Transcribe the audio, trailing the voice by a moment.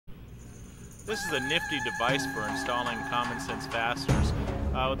This is a nifty device for installing common sense fasteners.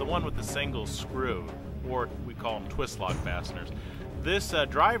 The one with the single screw, or we call them twist lock fasteners. This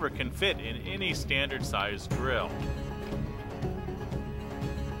driver can fit in any standard size drill.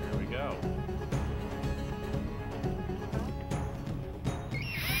 There we go.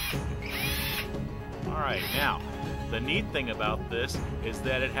 Alright, now, the neat thing about this is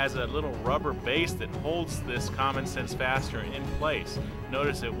that it has a little rubber base that holds this common sense fastener in place.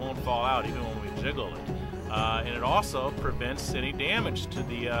 Notice it won't fall out even when we jiggle it. And it also prevents any damage to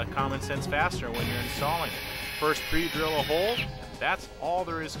the common sense fastener when you're installing it. First pre-drill a hole, that's all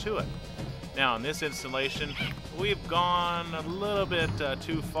there is to it. Now in this installation, we've gone a little bit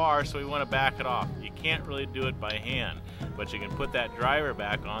too far, so we want to back it off. You can't really do it by hand, but you can put that driver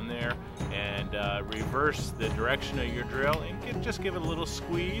back on there and reverse the direction of your drill and just give it a little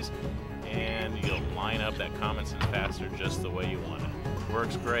squeeze, and you'll line up that common sense fastener just the way you want it.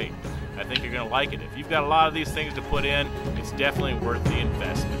 Works great. I think you're going to like it. If you've got a lot of these things to put in, it's definitely worth the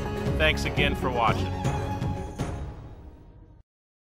investment. Thanks again for watching.